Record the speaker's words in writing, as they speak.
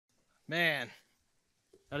Man,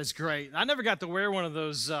 that is great. I never got to wear one of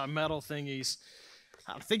those metal thingies.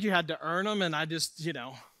 I think you had to earn them, and I just, it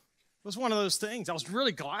was one of those things. I was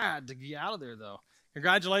really glad to get out of there, though.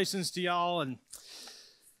 Congratulations to y'all, and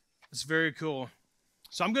it's very cool.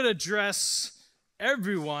 So I'm going to address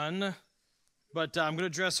everyone, but I'm going to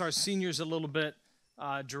address our seniors a little bit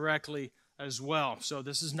directly as well. So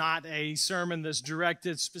this is not a sermon that's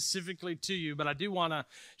directed specifically to you, but I do want to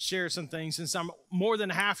share some things. Since I'm more than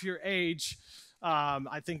half your age,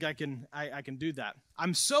 I think I can do that.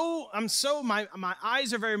 My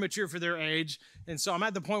eyes are very mature for their age, and so I'm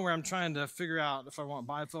at the point where I'm trying to figure out if I want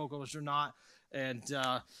bifocals or not, and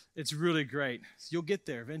it's really great. You'll get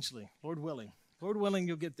there eventually, Lord willing. Lord willing,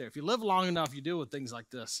 you'll get there. If you live long enough, you deal with things like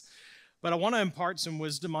this. But I want to impart some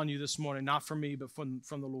wisdom on you this morning, not from me, but from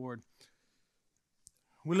the Lord.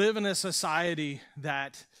 We live in a society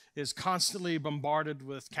that is constantly bombarded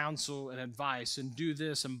with counsel and advice, and do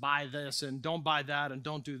this and buy this and don't buy that and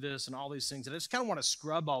don't do this and all these things. And I just kind of want to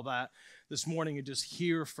scrub all that this morning and just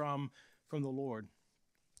hear from the Lord.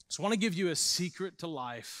 So I want to give you a secret to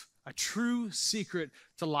life, a true secret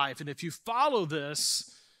to life. And if you follow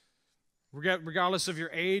this, regardless of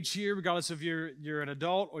your age here, regardless of you're an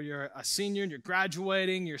adult or you're a senior and you're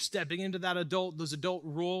graduating, you're stepping into those adult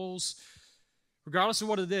roles, regardless of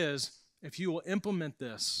what it is, if you will implement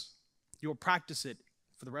this, you will practice it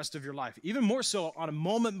for the rest of your life. Even more so on a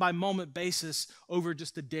moment-by-moment basis over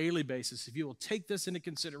just a daily basis. If you will take this into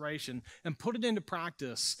consideration and put it into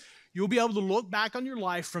practice, you'll be able to look back on your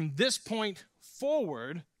life from this point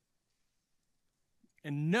forward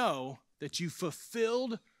and know that you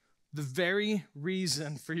fulfilled the very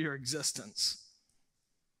reason for your existence.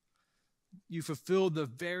 You fulfilled the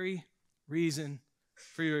very reason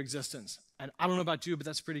for your existence. And I don't know about you, but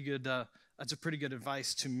that's pretty good. That's a pretty good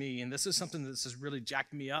advice to me. And this is something that has really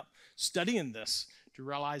jacked me up studying this, to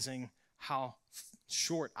realizing how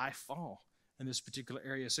short I fall in this particular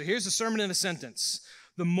area. So here's a sermon in a sentence.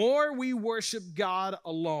 The more we worship God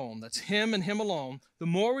alone, that's Him and Him alone. The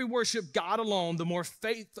more we worship God alone, the more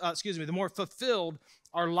the more fulfilled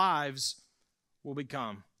our lives will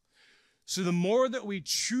become. So the more that we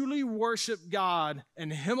truly worship God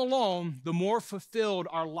and Him alone, the more fulfilled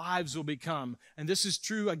our lives will become. And this is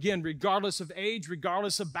true, again, regardless of age,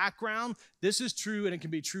 regardless of background. This is true, and it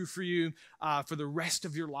can be true for you for the rest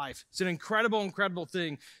of your life. It's an incredible, incredible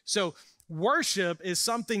thing. So worship is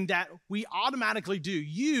something that we automatically do.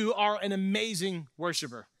 You are an amazing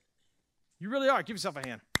worshiper. You really are. Give yourself a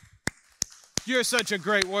hand. You're such a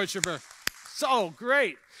great worshiper. So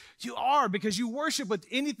great. You are, because you worship with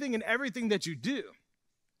anything and everything that you do.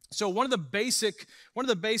 So one of the basic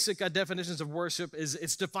definitions of worship is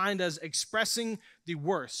it's defined as expressing the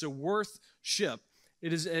worth. So worthship.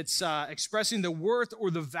 It's expressing the worth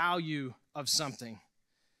or the value of something.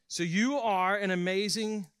 So you are an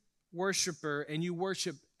amazing worshiper, and you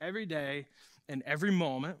worship every day and every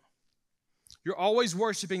moment. You're always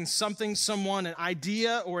worshiping something, someone, an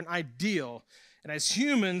idea, or an ideal. And as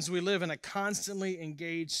humans, we live in a constantly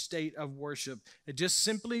engaged state of worship. It just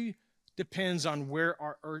simply depends on where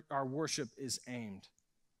our worship is aimed.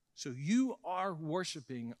 So you are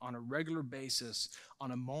worshiping on a regular basis, on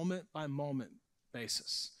a moment-by-moment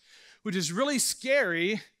basis, which is really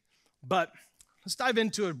scary, but let's dive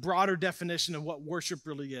into a broader definition of what worship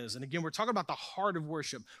really is. And again, we're talking about the heart of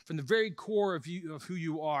worship, from the very core of who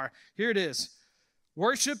you are. Here it is.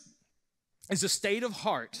 Worship is a state of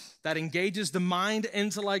heart that engages the mind,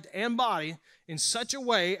 intellect, and body in such a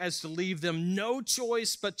way as to leave them no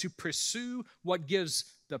choice but to pursue what gives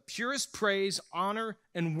the purest praise, honor,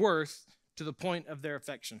 and worth to the point of their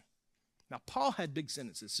affection. Now, Paul had big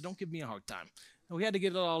sentences, so don't give me a hard time. We had to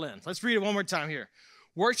get it all in. Let's read it one more time here.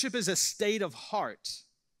 Worship is a state of heart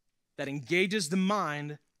that engages the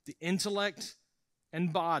mind, the intellect,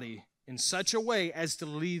 and body in such a way as to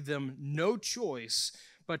leave them no choice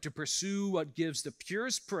but to pursue what gives the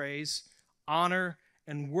purest praise, honor,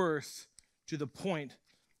 and worth to the point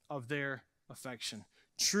of their affection.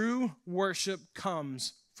 True worship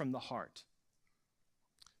comes from the heart,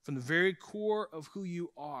 from the very core of who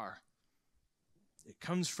you are. It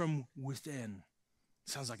comes from within.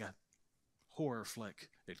 Sounds like a horror flick.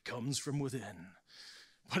 It comes from within.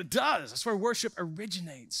 But it does. That's where worship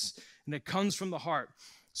originates, and it comes from the heart.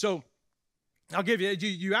 So I'll give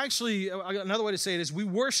you actually, another way to say it is we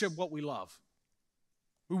worship what we love.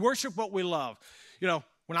 We worship what we love.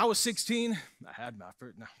 When I was 16, I had my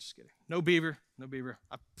first, no, just kidding. No beaver.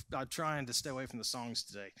 I'm trying to stay away from the songs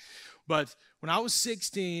today. But when I was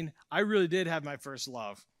 16, I really did have my first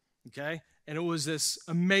love, okay? And it was this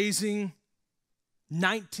amazing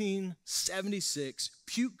 1976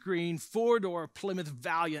 puke green 4-door Plymouth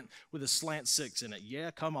Valiant with a slant 6 in it.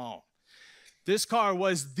 Yeah, come on. This car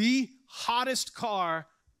was the hottest car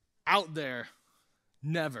out there.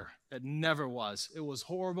 Never. It never was. It was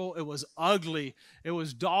horrible. It was ugly. It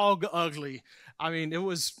was dog ugly. I mean, it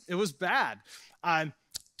was bad.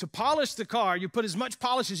 To polish the car, you put as much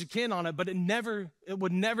polish as you can on it, but it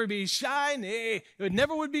would never be shiny. It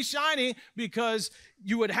never would be shiny because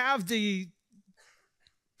you would have the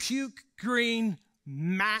puke green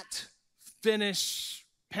matte finish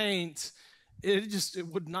paint. It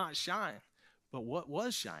would not shine. But what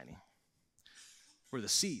was shiny were the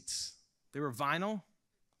seats. They were vinyl.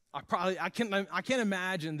 I can't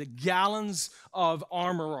imagine the gallons of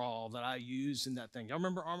Armor All that I used in that thing. Y'all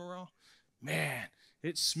remember Armor All? Man,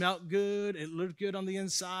 it smelled good. It looked good on the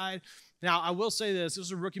inside. Now, I will say this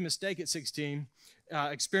was a rookie mistake at 16,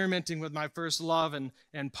 experimenting with my first love and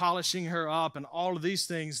polishing her up and all of these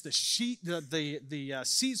things. The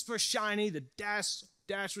seats were shiny. The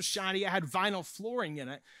dash was shiny. It had vinyl flooring in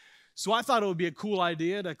it. So I thought it would be a cool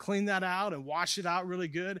idea to clean that out and wash it out really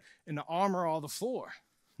good and to Armor All the floor.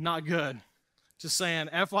 Not good. Just saying,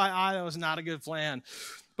 FYI, that was not a good plan.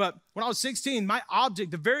 But when I was 16, my object,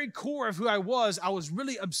 the very core of who I was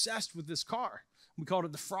really obsessed with this car. We called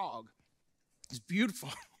it the Frog. It's beautiful.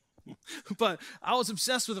 But I was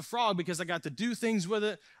obsessed with the Frog because I got to do things with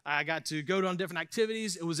it. I got to go on different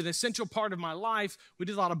activities. It was an essential part of my life. We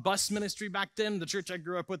did a lot of bus ministry back then. The church I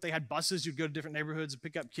grew up with, they had buses. You'd go to different neighborhoods and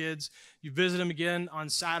pick up kids. You visit them again on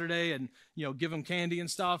Saturday and, give them candy and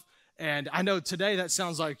stuff. And I know today that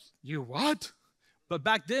sounds like, you what? But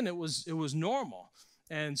back then it was normal.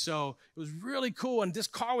 And so it was really cool. And this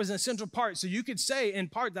car was an essential part. So you could say in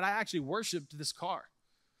part that I actually worshiped this car.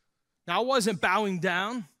 Now I wasn't bowing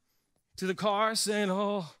down to the car saying,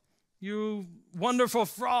 oh, you wonderful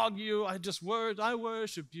frog, I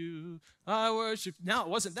worship you. I worship. No, it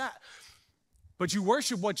wasn't that. But you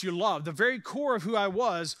worship what you love. The very core of who I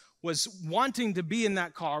was wanting to be in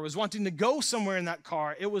that car, was wanting to go somewhere in that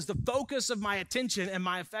car. It was the focus of my attention and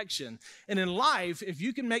my affection. And in life, if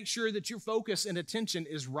you can make sure that your focus and attention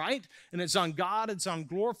is right, and it's on God, it's on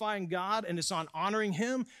glorifying God, and it's on honoring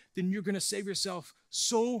Him, then you're going to save yourself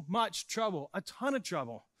so much trouble, a ton of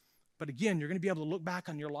trouble. But again, you're going to be able to look back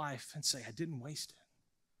on your life and say, I didn't waste it.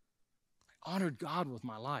 I honored God with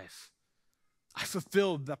my life. I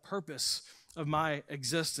fulfilled the purpose of my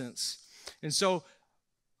existence. And so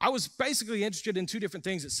I was basically interested in two different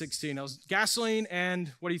things at 16. I was gasoline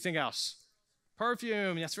and what do you think else?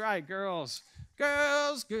 Perfume. That's right, girls.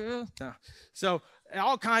 Girls. No. So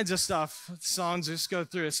all kinds of stuff. Songs just go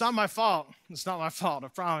through. It's not my fault. It's not my fault, I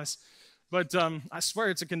promise. But I swear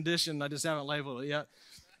it's a condition. I just haven't labeled it yet.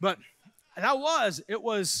 But it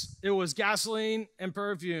was gasoline and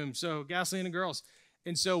perfume. So gasoline and girls.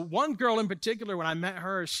 And so one girl in particular, when I met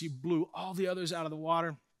her, she blew all the others out of the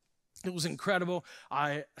water. It was incredible.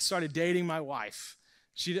 I started dating my wife.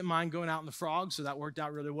 She didn't mind going out in the Frog, so that worked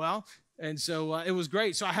out really well. And so it was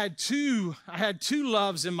great. So I had two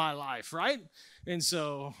loves in my life, right? And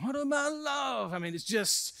so what about love? I mean,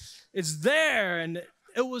 it's there, and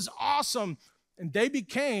it was awesome. And they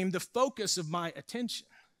became the focus of my attention.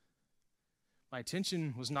 My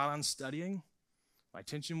attention was not on studying. My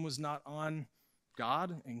attention was not on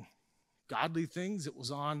God and godly things. It was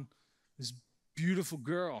on this beautiful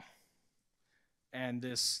girl and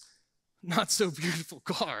this not so beautiful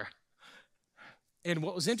car. And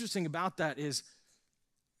what was interesting about that is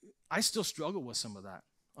I still struggle with some of that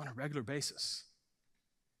on a regular basis.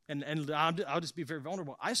 And I'll just be very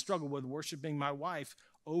vulnerable. I struggle with worshiping my wife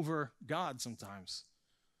over God sometimes.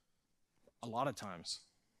 A lot of times.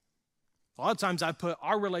 A lot of times I put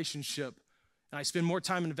our relationship and I spend more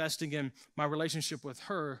time investing in my relationship with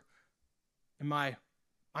her and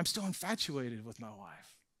I'm still infatuated with my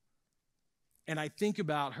wife. And I think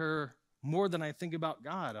about her more than I think about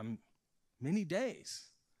God on many days.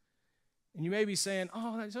 And you may be saying,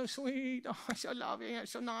 oh, that's so sweet. Oh, it's so loving.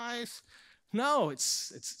 It's so nice. No,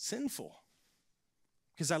 it's sinful.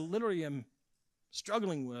 Because I literally am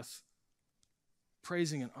struggling with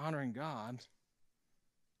praising and honoring God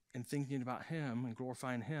and thinking about Him and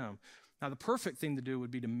glorifying Him. Now, the perfect thing to do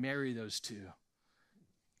would be to marry those two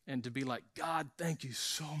and to be like, God, thank you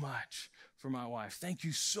so much for my wife. Thank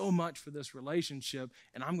you so much for this relationship,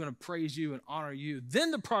 and I'm going to praise you and honor you.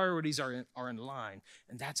 Then the priorities are in line,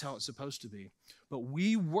 and that's how it's supposed to be. But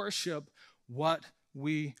we worship what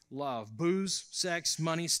we love. Booze, sex,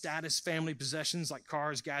 money, status, family, possessions like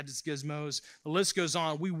cars, gadgets, gizmos. The list goes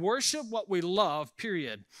on. We worship what we love,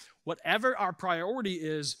 period. Whatever our priority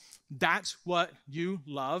is, that's what you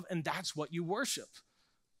love, and that's what you worship.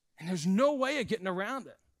 And there's no way of getting around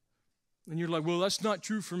it. And you're like, well, that's not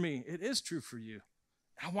true for me. It is true for you.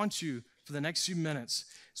 I want you, for the next few minutes,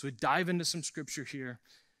 as we dive into some scripture here,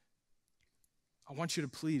 I want you to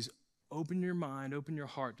please open your mind, open your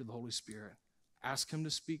heart to the Holy Spirit. Ask him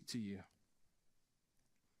to speak to you.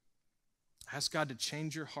 Ask God to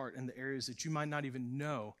change your heart in the areas that you might not even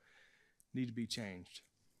know need to be changed.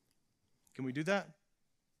 Can we do that?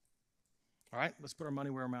 All right, let's put our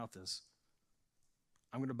money where our mouth is.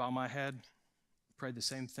 I'm going to bow my head, pray the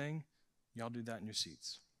same thing. Y'all do that in your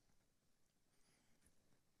seats.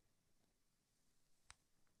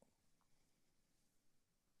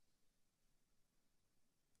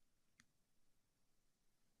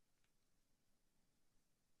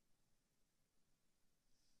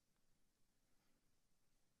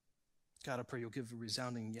 God, I pray you'll give a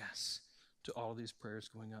resounding yes to all of these prayers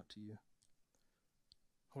going up to you.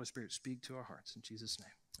 Holy Spirit, speak to our hearts in Jesus'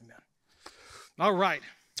 name. Amen. All right.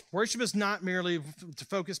 Worship is not merely, to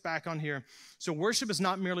focus back on here, so worship is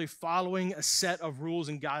not merely following a set of rules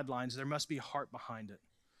and guidelines. There must be heart behind it.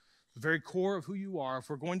 The very core of who you are, if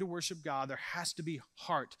we're going to worship God, there has to be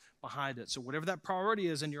heart behind it. So whatever that priority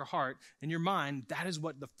is in your heart, in your mind, that is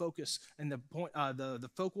what the focus and the point, the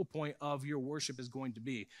focal point of your worship is going to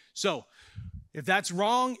be. So if that's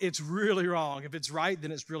wrong, it's really wrong. If it's right,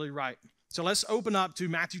 then it's really right. So let's open up to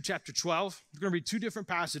Matthew chapter 12. We're going to read two different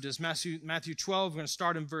passages. Matthew 12, we're going to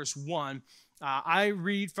start in verse 1. I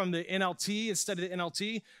read from the NLT instead of the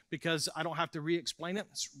NLT because I don't have to re-explain it.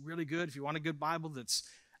 It's really good. If you want a good Bible that's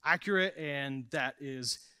accurate and that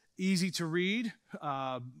is easy to read,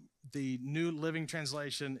 the New Living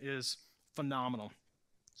Translation is phenomenal.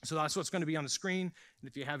 So that's what's going to be on the screen. And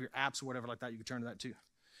if you have your apps or whatever like that, you can turn to that too.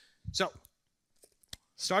 So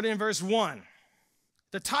starting in verse 1.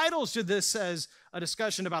 The title to this says a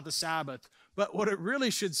discussion about the Sabbath, but what it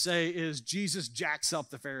really should say is Jesus jacks up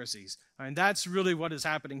the Pharisees. I mean, that's really what is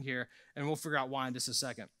happening here, and we'll figure out why in just a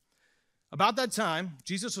second. About that time,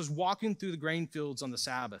 Jesus was walking through the grain fields on the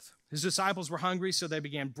Sabbath. His disciples were hungry, so they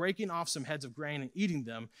began breaking off some heads of grain and eating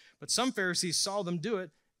them, but some Pharisees saw them do it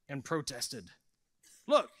and protested.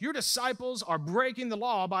 Look, your disciples are breaking the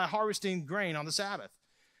law by harvesting grain on the Sabbath.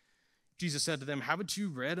 Jesus said to them, haven't you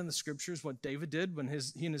read in the scriptures what David did when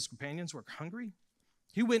he and his companions were hungry?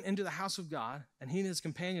 He went into the house of God, and he and his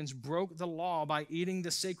companions broke the law by eating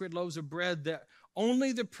the sacred loaves of bread that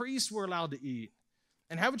only the priests were allowed to eat.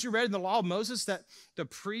 And haven't you read in the law of Moses that the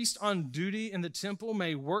priest on duty in the temple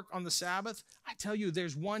may work on the Sabbath? I tell you,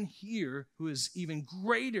 there's one here who is even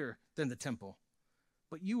greater than the temple.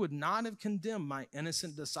 But you would not have condemned my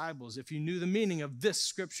innocent disciples if you knew the meaning of this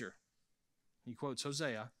scripture. He quotes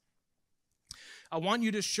Hosea. I want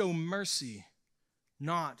you to show mercy,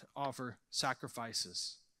 not offer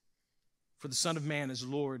sacrifices. For the Son of Man is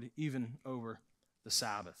Lord even over the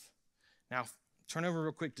Sabbath. Now, turn over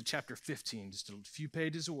real quick to chapter 15, just a few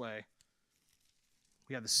pages away.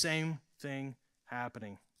 We have the same thing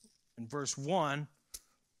happening. In verse 1, it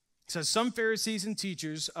says, some Pharisees and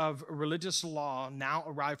teachers of religious law now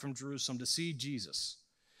arrived from Jerusalem to see Jesus.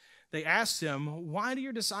 They asked him, why do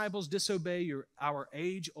your disciples disobey our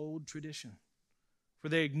age-old tradition? For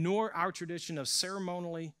they ignore our tradition of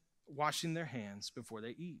ceremonially washing their hands before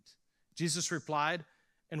they eat. Jesus replied,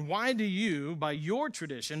 and why do you, by your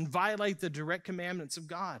tradition, violate the direct commandments of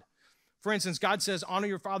God? For instance, God says, honor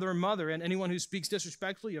your father and mother, and anyone who speaks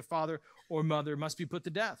disrespectfully of father or mother must be put to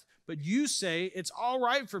death. But you say it's all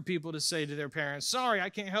right for people to say to their parents, sorry, I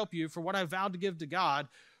can't help you, for what I vowed to give to God,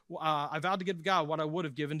 I vowed to give to God what I would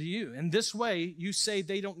have given to you. In this way, you say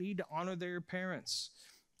they don't need to honor their parents.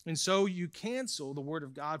 And so you cancel the word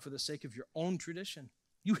of God for the sake of your own tradition.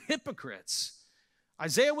 You hypocrites.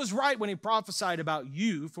 Isaiah was right when he prophesied about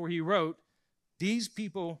you, for he wrote, these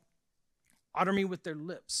people honor me with their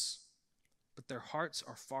lips, but their hearts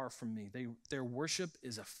are far from me. Their worship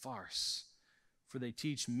is a farce, for they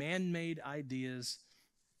teach man-made ideas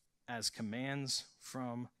as commands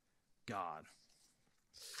from God.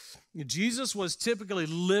 Jesus was typically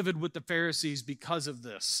livid with the Pharisees because of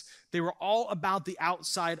this. They were all about the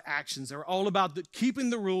outside actions. They were all about keeping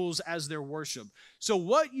the rules as their worship. So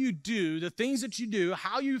what you do, the things that you do,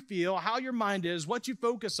 how you feel, how your mind is, what you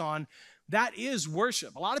focus on, that is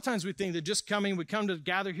worship. A lot of times we think that we come to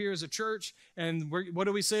gather here as a church, and what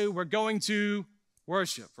do we say? We're going to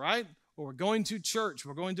worship, right? Or we're going to church,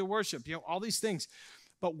 we're going to worship, all these things.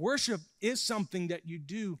 But worship is something that you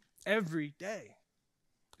do every day.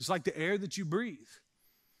 It's like the air that you breathe.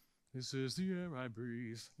 This is the air I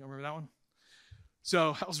breathe. You remember that one?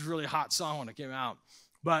 So that was a really hot song when it came out.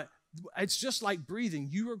 But it's just like breathing.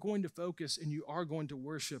 You are going to focus and you are going to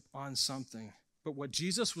worship on something. But what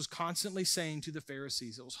Jesus was constantly saying to the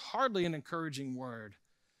Pharisees, it was hardly an encouraging word.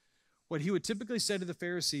 What he would typically say to the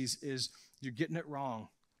Pharisees is, you're getting it wrong.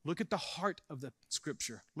 Look at the heart of the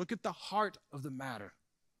scripture. Look at the heart of the matter.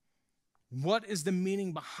 What is the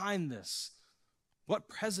meaning behind this? What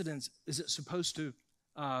precedence is it supposed to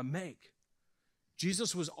make?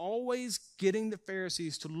 Jesus was always getting the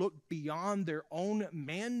Pharisees to look beyond their own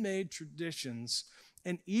man-made traditions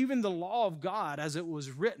and even the law of God as it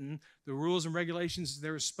was written, the rules and regulations they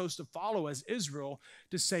were supposed to follow as Israel,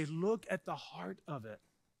 to say, look at the heart of it.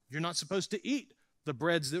 You're not supposed to eat the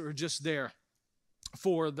breads that were just there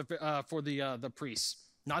for the priests.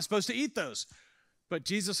 Not supposed to eat those. But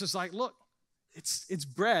Jesus is like, look, it's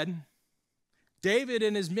bread. David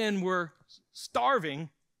and his men were starving.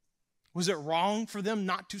 Was it wrong for them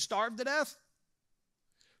not to starve to death?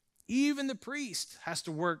 Even the priest has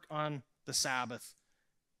to work on the Sabbath.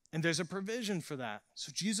 And there's a provision for that.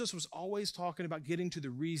 So Jesus was always talking about getting to the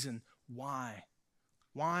reason why.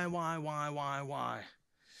 Why?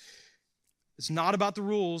 It's not about the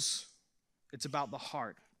rules. It's about the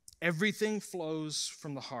heart. Everything flows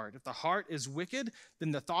from the heart. If the heart is wicked,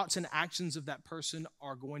 then the thoughts and actions of that person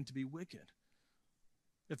are going to be wicked.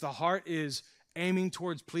 If the heart is aiming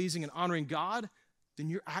towards pleasing and honoring God, then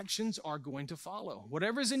your actions are going to follow.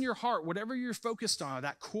 Whatever's in your heart, whatever you're focused on,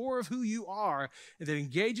 that core of who you are, and that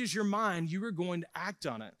engages your mind, you are going to act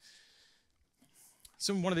on it.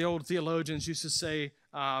 One of the old theologians used to say,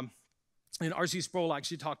 and R.C. Sproul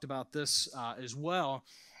actually talked about this as well,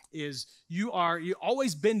 is you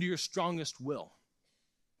always bend to your strongest will.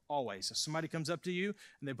 Always. If somebody comes up to you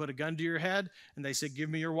and they put a gun to your head and they say, give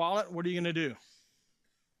me your wallet, what are you going to do?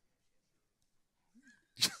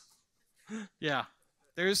 Yeah.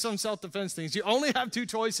 There's some self-defense things. You only have two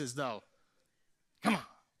choices, though. Come on.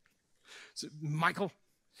 So, Michael.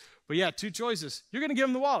 But yeah, two choices. You're going to give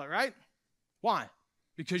him the wallet, right? Why?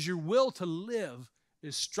 Because your will to live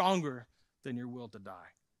is stronger than your will to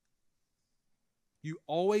die. You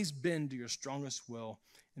always bend to your strongest will.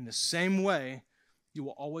 In the same way, you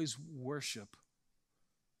will always worship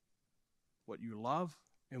what you love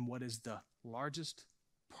and what is the largest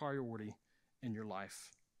priority in your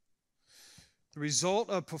life. The result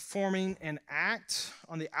of performing an act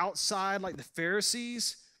on the outside like the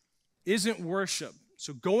Pharisees isn't worship.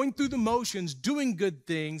 So going through the motions, doing good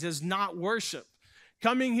things is not worship.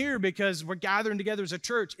 Coming here because we're gathering together as a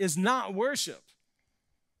church is not worship.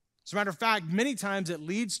 As a matter of fact, many times it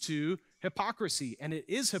leads to hypocrisy, and it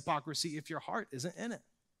is hypocrisy if your heart isn't in it.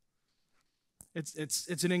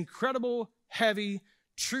 It's an incredible, heavy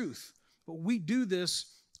truth, but we do this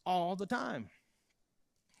all the time,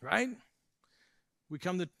 right? We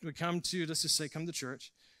come to let's just say, come to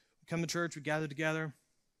church. We come to church, we gather together.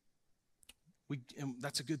 And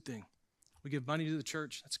that's a good thing. We give money to the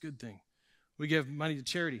church, that's a good thing. We give money to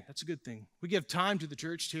charity, that's a good thing. We give time to the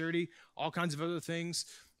church, charity, all kinds of other things.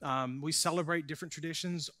 We celebrate different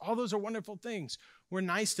traditions. All those are wonderful things. We're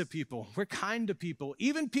nice to people. We're kind to people.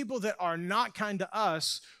 Even people that are not kind to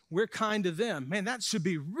us, we're kind to them. Man, that should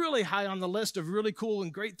be really high on the list of really cool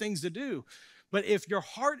and great things to do. But if your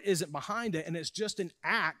heart isn't behind it and it's just an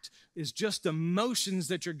act, it's just emotions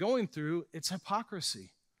that you're going through, it's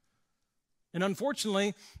hypocrisy. And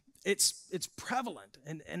unfortunately, it's prevalent.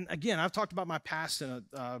 And again, I've talked about my past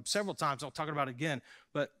several times. I'll talk about it again.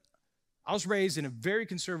 But I was raised in a very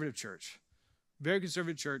conservative church,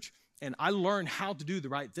 and I learned how to do the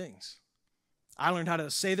right things. I learned how to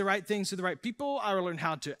say the right things to the right people. I learned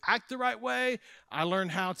how to act the right way. I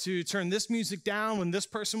learned how to turn this music down when this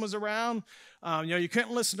person was around. You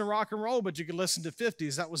couldn't listen to rock and roll, but you could listen to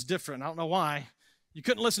 50s. That was different. I don't know why. You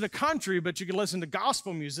couldn't listen to country, but you could listen to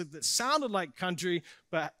gospel music that sounded like country,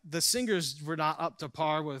 but the singers were not up to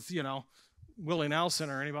par with, Willie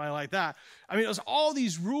Nelson or anybody like that. I mean, it was all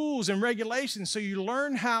these rules and regulations, so you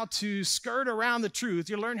learn how to skirt around the truth.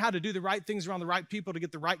 You learn how to do the right things around the right people to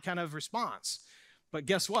get the right kind of response. But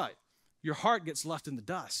guess what? Your heart gets left in the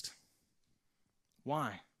dust.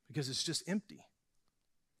 Why? Because it's just empty.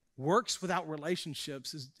 Works without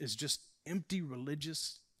relationships is just empty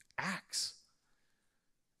religious acts.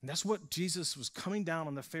 And that's what Jesus was coming down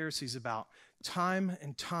on the Pharisees about time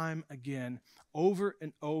and time again, over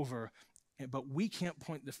and over. But we can't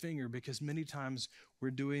point the finger because many times we're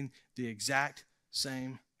doing the exact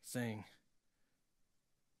same thing.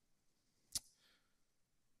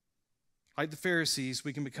 Like the Pharisees,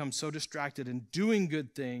 we can become so distracted in doing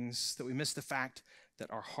good things that we miss the fact that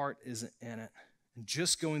our heart isn't in it. And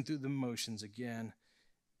just going through the motions again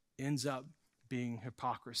ends up being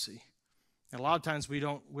hypocrisy. And a lot of times we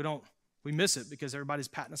miss it because everybody's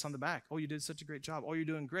patting us on the back. Oh, you did such a great job. Oh, you're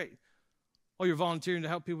doing great. Oh, you're volunteering to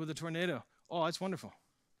help people with the tornado. oh, that's wonderful.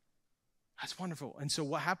 That's wonderful. And so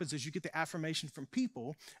what happens is you get the affirmation from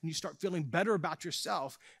people and you start feeling better about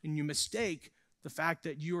yourself, and you mistake the fact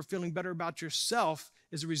that you are feeling better about yourself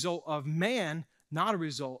as a result of man, not a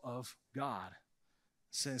result of God.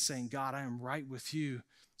 Saying, God, I am right with you,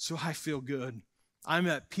 so I feel good. I'm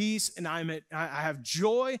at peace and I have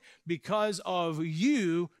joy because of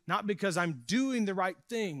you, not because I'm doing the right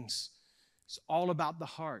things. It's all about the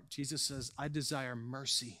heart. Jesus says, I desire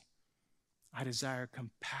mercy. I desire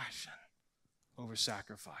compassion over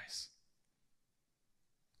sacrifice.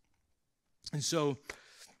 And so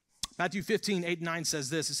Matthew 15, 8 and 9 says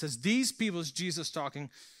this. It says, these people, is Jesus talking.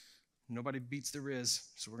 Nobody beats the Riz,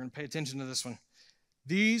 so we're going to pay attention to this one.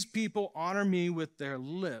 These people honor me with their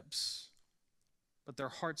lips, but their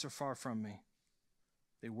hearts are far from me.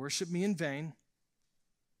 They worship me in vain.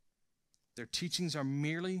 Their teachings are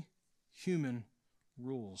merely human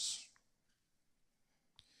rules.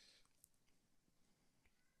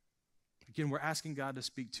 Again, we're asking God to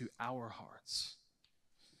speak to our hearts.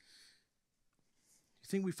 You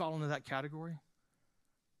think we fall into that category?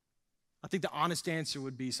 I think the honest answer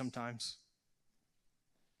would be sometimes.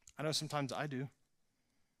 I know sometimes I do.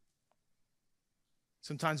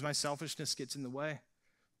 Sometimes my selfishness gets in the way,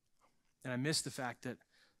 and I miss the fact that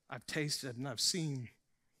I've tasted and I've seen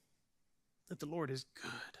that the Lord is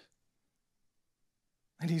good,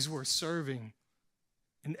 and he's worth serving,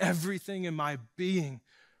 and everything in my being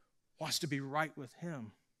wants to be right with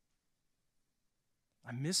him.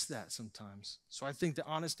 I miss that sometimes. So I think the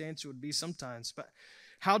honest answer would be sometimes. But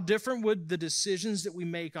how different would the decisions that we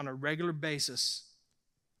make on a regular basis,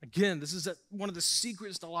 again, this is one of the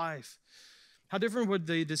secrets to life, how different would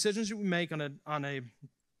the decisions that we make on a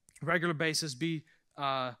regular basis be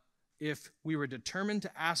if we were determined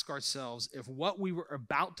to ask ourselves if what we were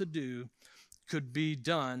about to do could be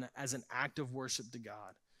done as an act of worship to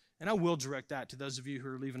God? And I will direct that to those of you who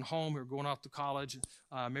are leaving home, who are going off to college.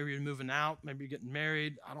 Maybe you're moving out. Maybe you're getting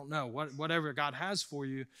married. I don't know, whatever God has for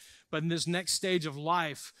you. But in this next stage of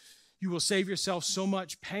life, you will save yourself so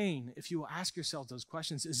much pain if you will ask yourself those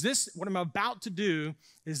questions. Is this, what I'm about to do,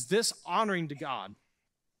 is this honoring to God?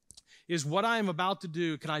 Is what I am about to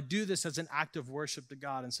do, can I do this as an act of worship to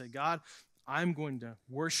God and say, God, I'm going to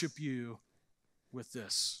worship you with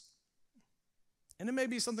this? And it may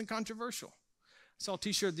be something controversial. I saw a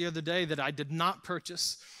t-shirt the other day that I did not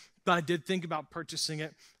purchase, but I did think about purchasing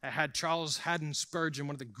it. I had Charles Haddon Spurgeon,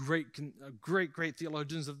 one of the great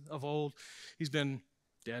theologians of old. He's been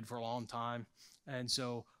dead for a long time. And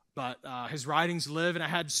so, but his writings live, and I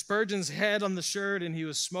had Spurgeon's head on the shirt, and he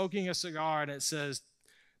was smoking a cigar, and it says,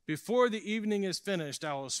 before the evening is finished,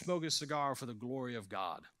 I will smoke a cigar for the glory of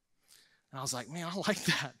God. And I was like, man, I like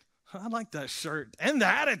that. I like that shirt and the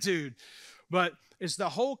attitude. But it's the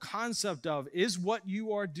whole concept of, is what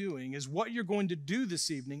you are doing, is what you're going to do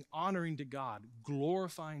this evening honoring to God,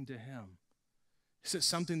 glorifying to him? Is it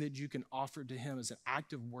something that you can offer to him as an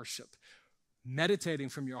act of worship, meditating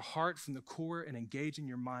from your heart, from the core, and engaging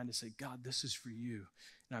your mind to say, God, this is for you,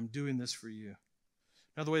 and I'm doing this for you?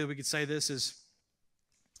 Another way that we could say this is,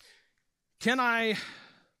 God,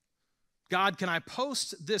 can I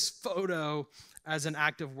post this photo as an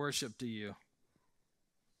act of worship to you?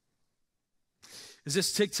 Is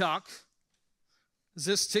this TikTok? Is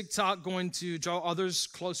this TikTok going to draw others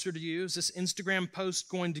closer to you? Is this Instagram post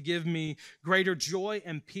going to give me greater joy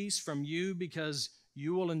and peace from you because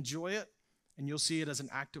you will enjoy it and you'll see it as an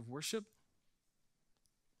act of worship?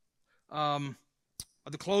 Are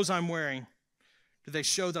the clothes I'm wearing, do they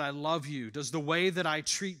show that I love you? Does the way that I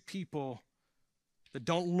treat people that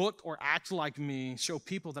don't look or act like me show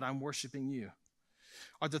people that I'm worshiping you?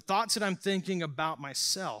 Are the thoughts that I'm thinking about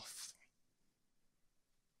myself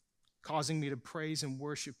causing me to praise and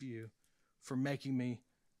worship you for making me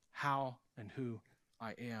how and who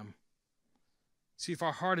I am? See, if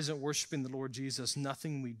our heart isn't worshiping the Lord Jesus,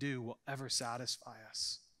 nothing we do will ever satisfy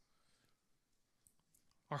us.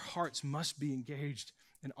 Our hearts must be engaged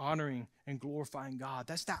in honoring and glorifying God.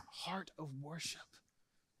 That's that heart of worship,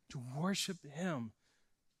 to worship him,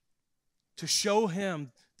 to show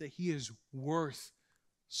him that he is worth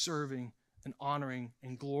serving and honoring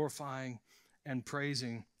and glorifying and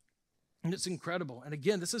praising. And it's incredible. And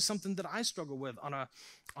again, this is something that I struggle with on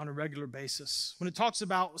a regular basis. When it talks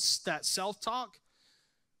about that self-talk,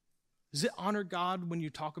 does it honor God when you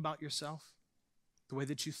talk about yourself, the way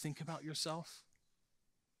that you think about yourself?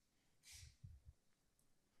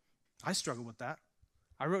 I struggle with that.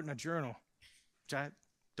 I wrote in a journal, which I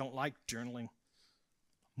don't like journaling.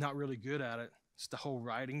 Not really good at it. It's the whole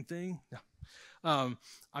writing thing. No.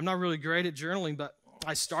 I'm not really great at journaling, but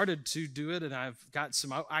I started to do it, and I've got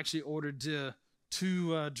some. I actually ordered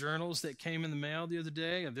two journals that came in the mail the other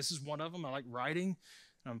day, and this is one of them. I like writing.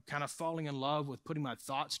 I'm kind of falling in love with putting my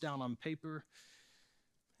thoughts down on paper.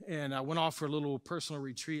 And I went off for a little personal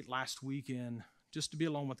retreat last weekend just to be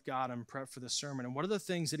alone with God and prep for the sermon. And one of the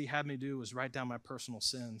things that he had me do was write down my personal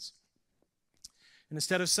sins. And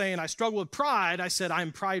instead of saying I struggle with pride, I said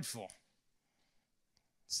I'm prideful.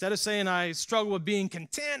 Instead of saying I struggle with being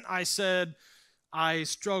content, I said I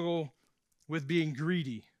struggle with being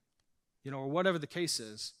greedy, or whatever the case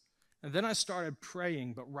is. And then I started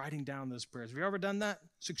praying, but writing down those prayers. Have you ever done that?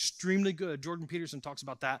 It's extremely good. Jordan Peterson talks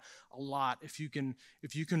about that a lot. If you can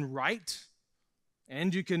write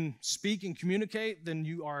and you can speak and communicate, then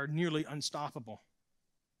you are nearly unstoppable.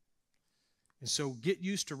 And so get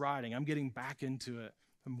used to writing. I'm getting back into it.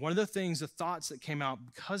 And one of the things, the thoughts that came out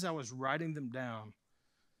because I was writing them down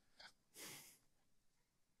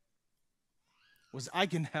was I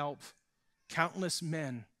can help countless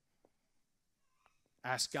men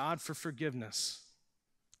ask God for forgiveness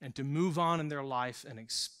and to move on in their life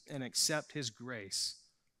and accept his grace.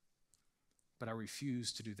 But I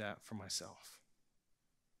refuse to do that for myself.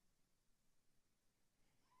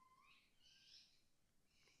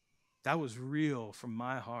 That was real from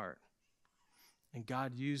my heart. And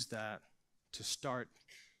God used that to start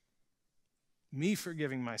me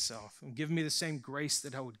forgiving myself and giving me the same grace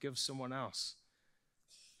that I would give someone else.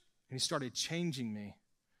 And he started changing me.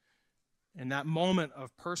 In that moment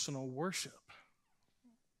of personal worship,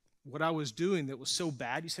 what I was doing that was so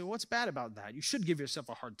bad, you say, well, what's bad about that? You should give yourself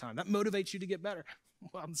a hard time. That motivates you to get better.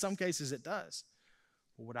 Well, in some cases it does.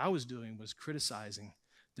 But what I was doing was criticizing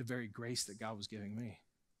the very grace that God was giving me.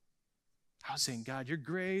 I was saying, God, your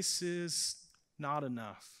grace is not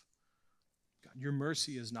enough. God, your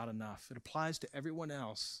mercy is not enough. It applies to everyone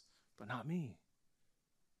else, but not me.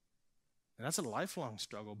 And that's a lifelong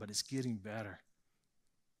struggle, but it's getting better.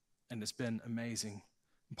 And it's been amazing.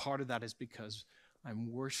 And part of that is because I'm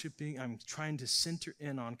trying to center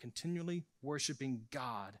in on continually worshiping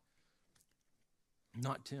God,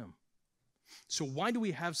 not Tim. So why do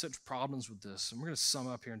we have such problems with this? And we're going to sum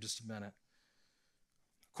up here in just a minute.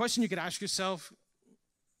 The question you could ask yourself,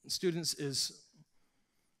 students, is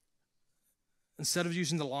instead of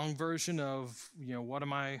using the long version of, what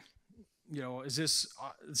am I, is this,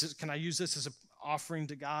 can I use this as an offering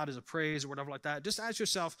to God, as a praise or whatever like that? Just ask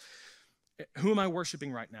yourself, who am I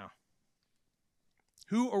worshiping right now?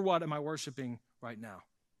 Who or what am I worshiping right now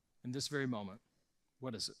in this very moment?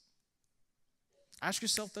 What is it? Ask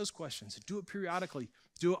yourself those questions. Do it periodically.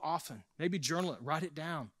 Do it often. Maybe journal it. Write it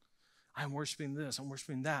down. I'm worshiping this. I'm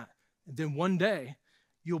worshiping that. And then one day,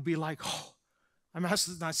 you'll be like, I'm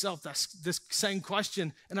asking myself this same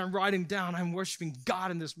question, and I'm writing down, I'm worshiping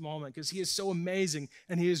God in this moment because he is so amazing,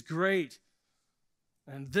 and he is great.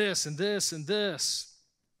 And this, and this, and this.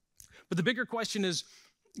 But the bigger question is,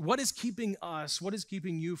 what is keeping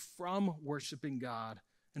you from worshiping God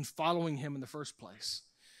and following him in the first place?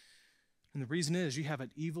 And the reason is you have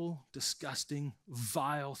an evil, disgusting,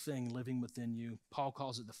 vile thing living within you. Paul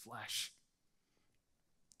calls it the flesh.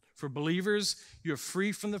 For believers, you're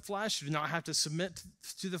free from the flesh. You do not have to submit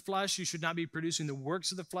to the flesh. You should not be producing the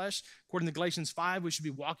works of the flesh. According to Galatians 5, we should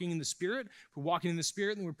be walking in the Spirit. If we're walking in the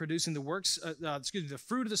Spirit, then we're producing the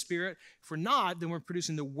fruit of the Spirit. If we're not, then we're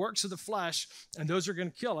producing the works of the flesh, and those are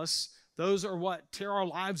going to kill us. Those are what tear our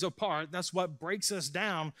lives apart. That's what breaks us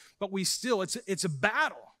down. But it's a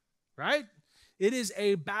battle, right? It is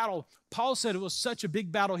a battle. Paul said it was such a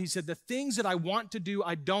big battle. He said, the things that I want to do,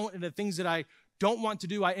 I don't, and the things that I don't want to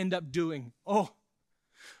do, I end up doing. Oh,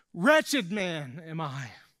 wretched man am I.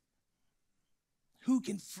 Who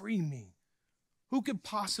can free me? Who could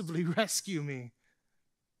possibly rescue me?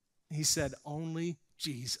 He said, only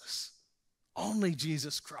Jesus. Only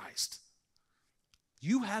Jesus Christ.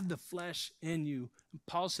 You have the flesh in you.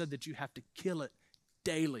 Paul said that you have to kill it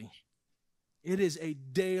daily. It is a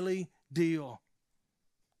daily deal.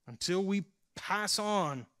 Until we pass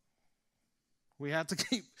on, we have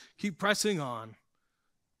to keep pressing on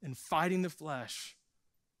and fighting the flesh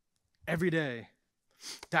every day.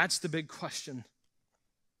 That's the big question.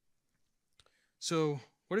 So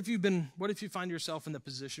what if you find yourself in the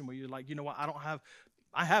position where you're like, you know what,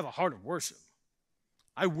 I have a heart of worship.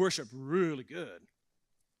 I worship really good,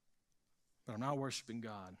 but I'm not worshiping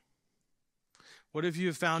God. What if you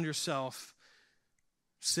have found yourself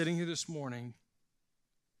sitting here this morning,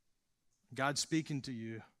 God's speaking to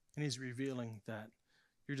you, and he's revealing that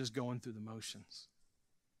you're just going through the motions.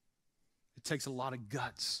 It takes a lot of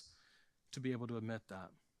guts to be able to admit that.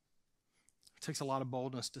 It takes a lot of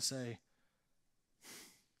boldness to say,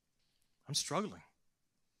 I'm struggling.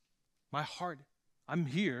 My heart, I'm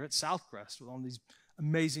here at SouthCrest with all these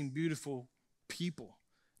amazing, beautiful people.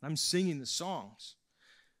 And I'm singing the songs.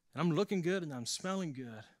 And I'm looking good and I'm smelling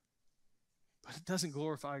good. But it doesn't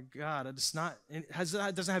glorify God. It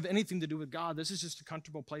doesn't have anything to do with God. This is just a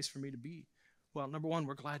comfortable place for me to be. Well, number one,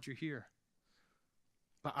 we're glad you're here.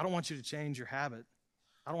 But I don't want you to change your habit.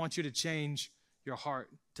 I don't want you to change your heart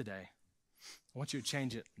today. I want you to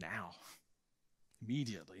change it now,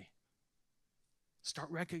 immediately. Start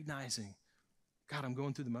recognizing, God, I'm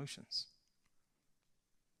going through the motions.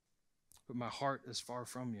 But my heart is far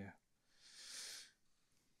from you.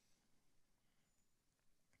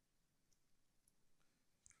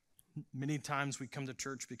 Many times we come to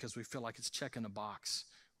church because we feel like it's checking a box.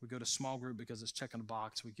 We go to small group because it's checking a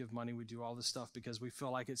box. We give money. We do all this stuff because we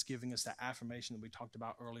feel like it's giving us that affirmation that we talked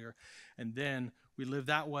about earlier. And then we live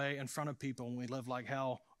that way in front of people, and we live like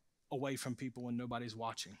hell away from people when nobody's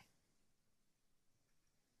watching.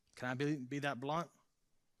 Can I be that blunt?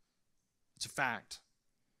 It's a fact.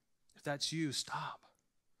 If that's you, stop.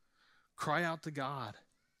 Cry out to God.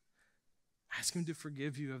 Ask him to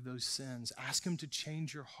forgive you of those sins. Ask him to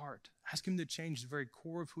change your heart. Ask him to change the very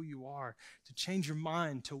core of who you are, to change your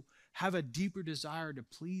mind, to have a deeper desire to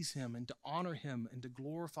please him and to honor him and to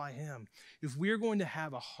glorify him. If we're going to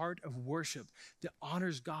have a heart of worship that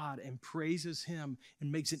honors God and praises him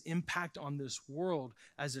and makes an impact on this world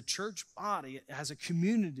as a church body, as a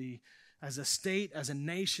community, as a state, as a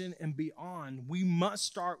nation, and beyond, we must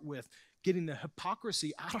start with getting the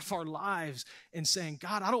hypocrisy out of our lives and saying,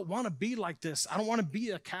 God, I don't want to be like this. I don't want to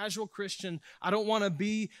be a casual Christian. I don't want to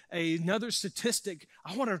be another statistic.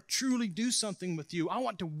 I want to truly do something with you. I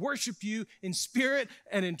want to worship you in spirit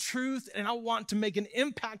and in truth, and I want to make an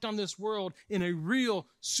impact on this world in a real,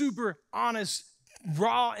 super honest,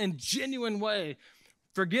 raw, and genuine way.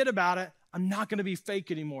 Forget about it. I'm not going to be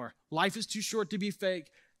fake anymore. Life is too short to be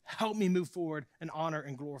fake. Help me move forward and honor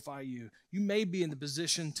and glorify you. You may be in the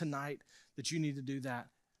position tonight that you need to do that.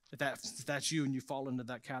 If that's you and you fall into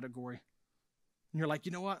that category. And you're like,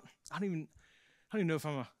 you know what? I don't even know if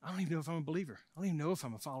I'm a believer. I don't even know if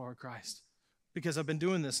I'm a follower of Christ. Because I've been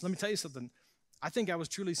doing this. Let me tell you something. I think I was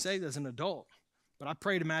truly saved as an adult. But I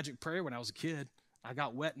prayed a magic prayer when I was a kid. I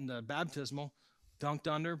got wet in the baptismal, dunked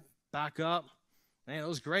under, back up. Man, it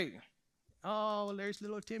was great. Oh, there's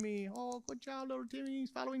little Timmy. Oh, good job, little Timmy. He's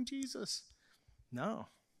following Jesus. No.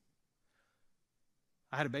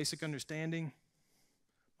 I had a basic understanding.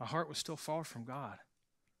 My heart was still far from God.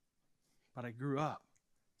 But I grew up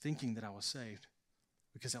thinking that I was saved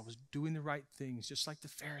because I was doing the right things, just like the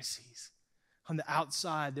Pharisees. On the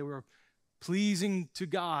outside, they were pleasing to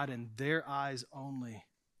God in their eyes only.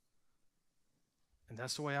 And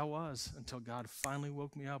that's the way I was until God finally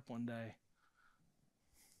woke me up one day.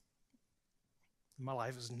 My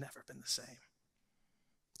life has never been the same.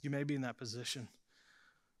 You may be in that position.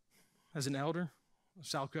 As an elder of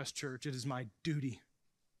SouthCrest Church, it is my duty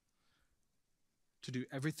to do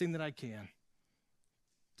everything that I can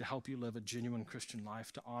to help you live a genuine Christian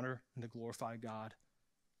life, to honor and to glorify God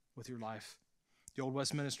with your life. The Old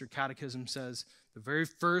Westminster Catechism says, the very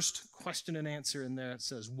first question and answer in there, it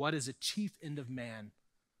says, what is a chief end of man? And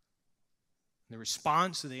the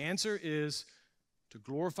response to the answer is to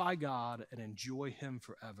glorify God and enjoy him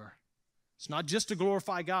forever. It's not just to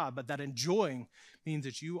glorify God, but that enjoying means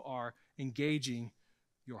that you are engaging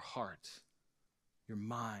your heart, your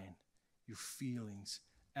mind, your feelings,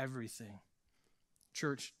 everything.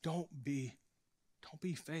 Church, don't be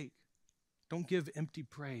fake. Don't give empty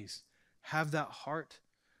praise. Have that heart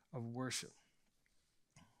of worship.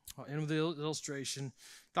 I'll end with the illustration.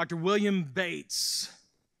 Dr. William Bates,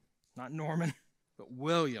 not Norman, but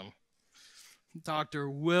William. Dr.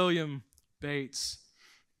 William Bates.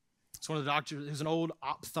 It's one of the doctors. He's an old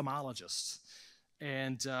ophthalmologist.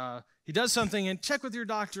 And he does something, and check with your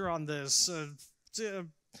doctor on this.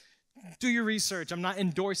 Do your research. I'm not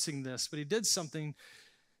endorsing this, but he did something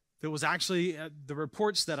that was actually, the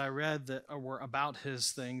reports that I read that were about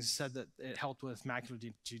his things said that it helped with macular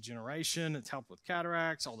degeneration, it helped with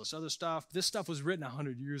cataracts, all this other stuff. This stuff was written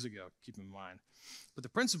 100 years ago, keep in mind. But the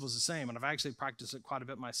principle is the same, and I've actually practiced it quite a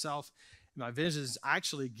bit myself. My vision is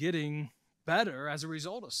actually getting better as a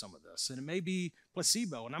result of some of this. And it may be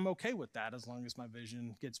placebo, and I'm okay with that as long as my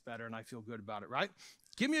vision gets better and I feel good about it, right?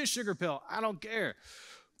 Give me a sugar pill. I don't care.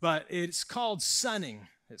 But it's called sunning.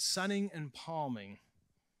 It's sunning and palming.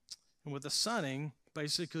 And with the sunning,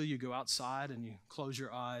 basically you go outside and you close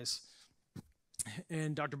your eyes.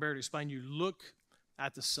 And Dr. Barrett explained, you look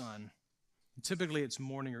at the sun. And typically it's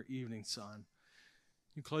morning or evening sun.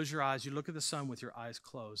 You close your eyes, you look at the sun with your eyes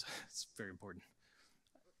closed. It's very important.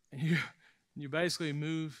 And you basically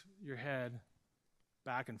move your head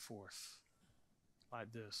back and forth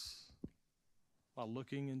like this. while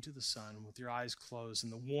looking into the sun with your eyes closed,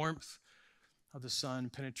 and the warmth of the sun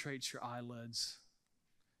penetrates your eyelids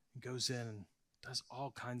and goes in and does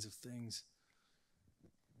all kinds of things.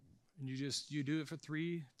 And you do it for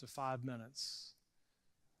 3 to 5 minutes.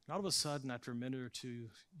 And all of a sudden, after a minute or two,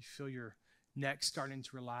 you feel your neck starting to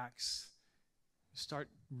relax. You start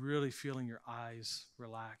really feeling your eyes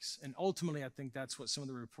relax. And ultimately, I think that's what some of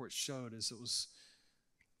the reports showed, is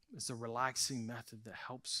it's a relaxing method that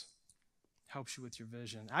helps you with your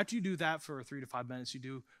vision. After you do that for 3 to 5 minutes, you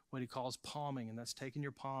do what he calls palming, and that's taking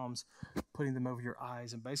your palms, putting them over your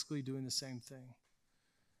eyes, and basically doing the same thing.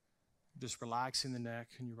 Just relaxing the neck,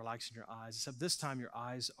 and you're relaxing your eyes, except this time your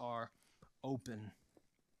eyes are open.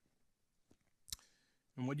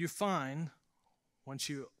 And what you find once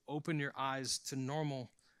you open your eyes to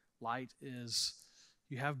normal light is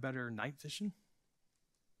you have better night vision.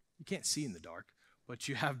 You can't see in the dark, but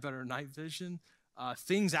you have better night vision.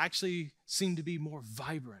 Things actually seem to be more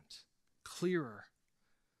vibrant, clearer.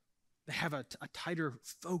 They have a tighter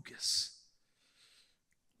focus.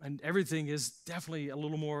 And everything is definitely a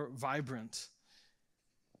little more vibrant.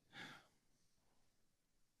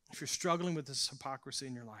 If you're struggling with this hypocrisy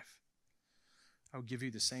in your life, I would give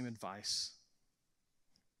you the same advice.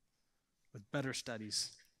 With better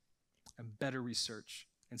studies and better research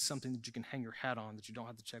and something that you can hang your hat on that you don't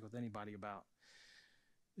have to check with anybody about,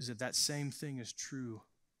 is that same thing is true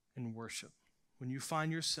in worship. When you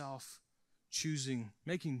find yourself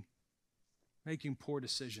making poor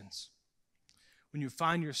decisions, when you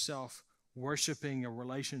find yourself worshiping a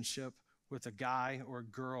relationship with a guy or a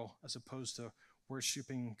girl as opposed to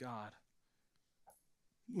worshiping God,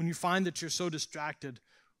 when you find that you're so distracted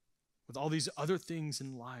with all these other things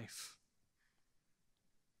in life,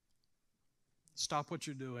 stop what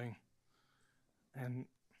you're doing and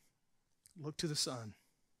look to the sun.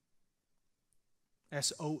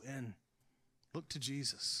 S-O-N. Look to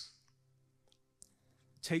Jesus.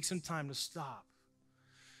 Take some time to stop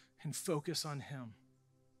and focus on him.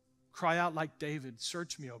 Cry out like David,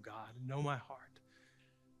 search me, O God, and know my heart.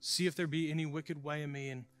 See if there be any wicked way in me,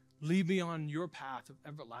 and lead me on your path of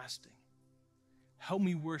everlasting. Help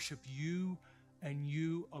me worship you and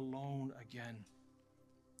you alone again.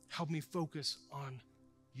 Help me focus on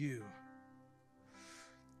you.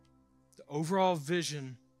 The overall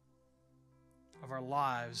vision of our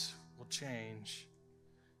lives will change.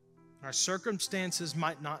 Our circumstances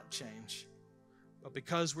might not change, but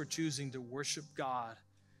because we're choosing to worship God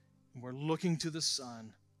and we're looking to the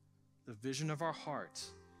sun, the vision of our heart,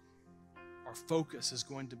 our focus is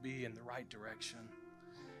going to be in the right direction.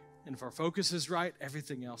 And if our focus is right,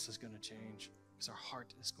 everything else is going to change because our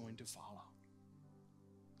heart is going to follow.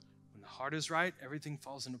 When the heart is right, everything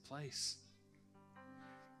falls into place.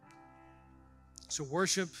 So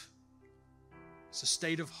worship is a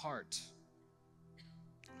state of heart.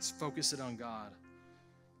 Let's focus it on God.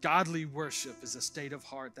 Godly worship is a state of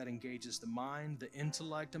heart that engages the mind, the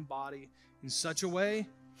intellect, and body in such a way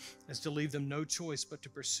as to leave them no choice but to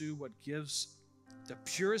pursue what gives the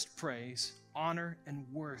purest praise, honor, and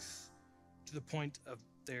worth to the point of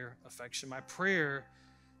their affection. My prayer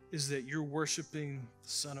is that you're worshiping the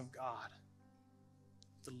Son of God,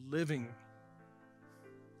 the living,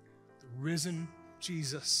 the risen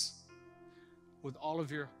Jesus, with all of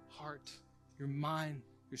your heart, your mind,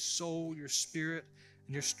 your soul, your spirit,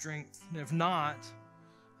 and your strength. And if not,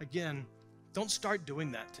 again, don't start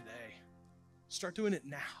doing that today. Start doing it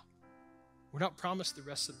now. We're not promised the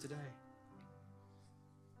rest of today.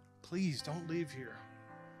 Please don't leave here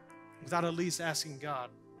without at least asking God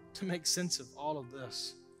to make sense of all of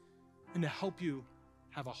this and to help you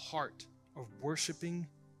have a heart of worshiping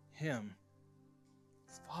Him,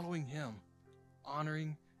 following Him,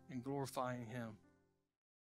 honoring and glorifying Him.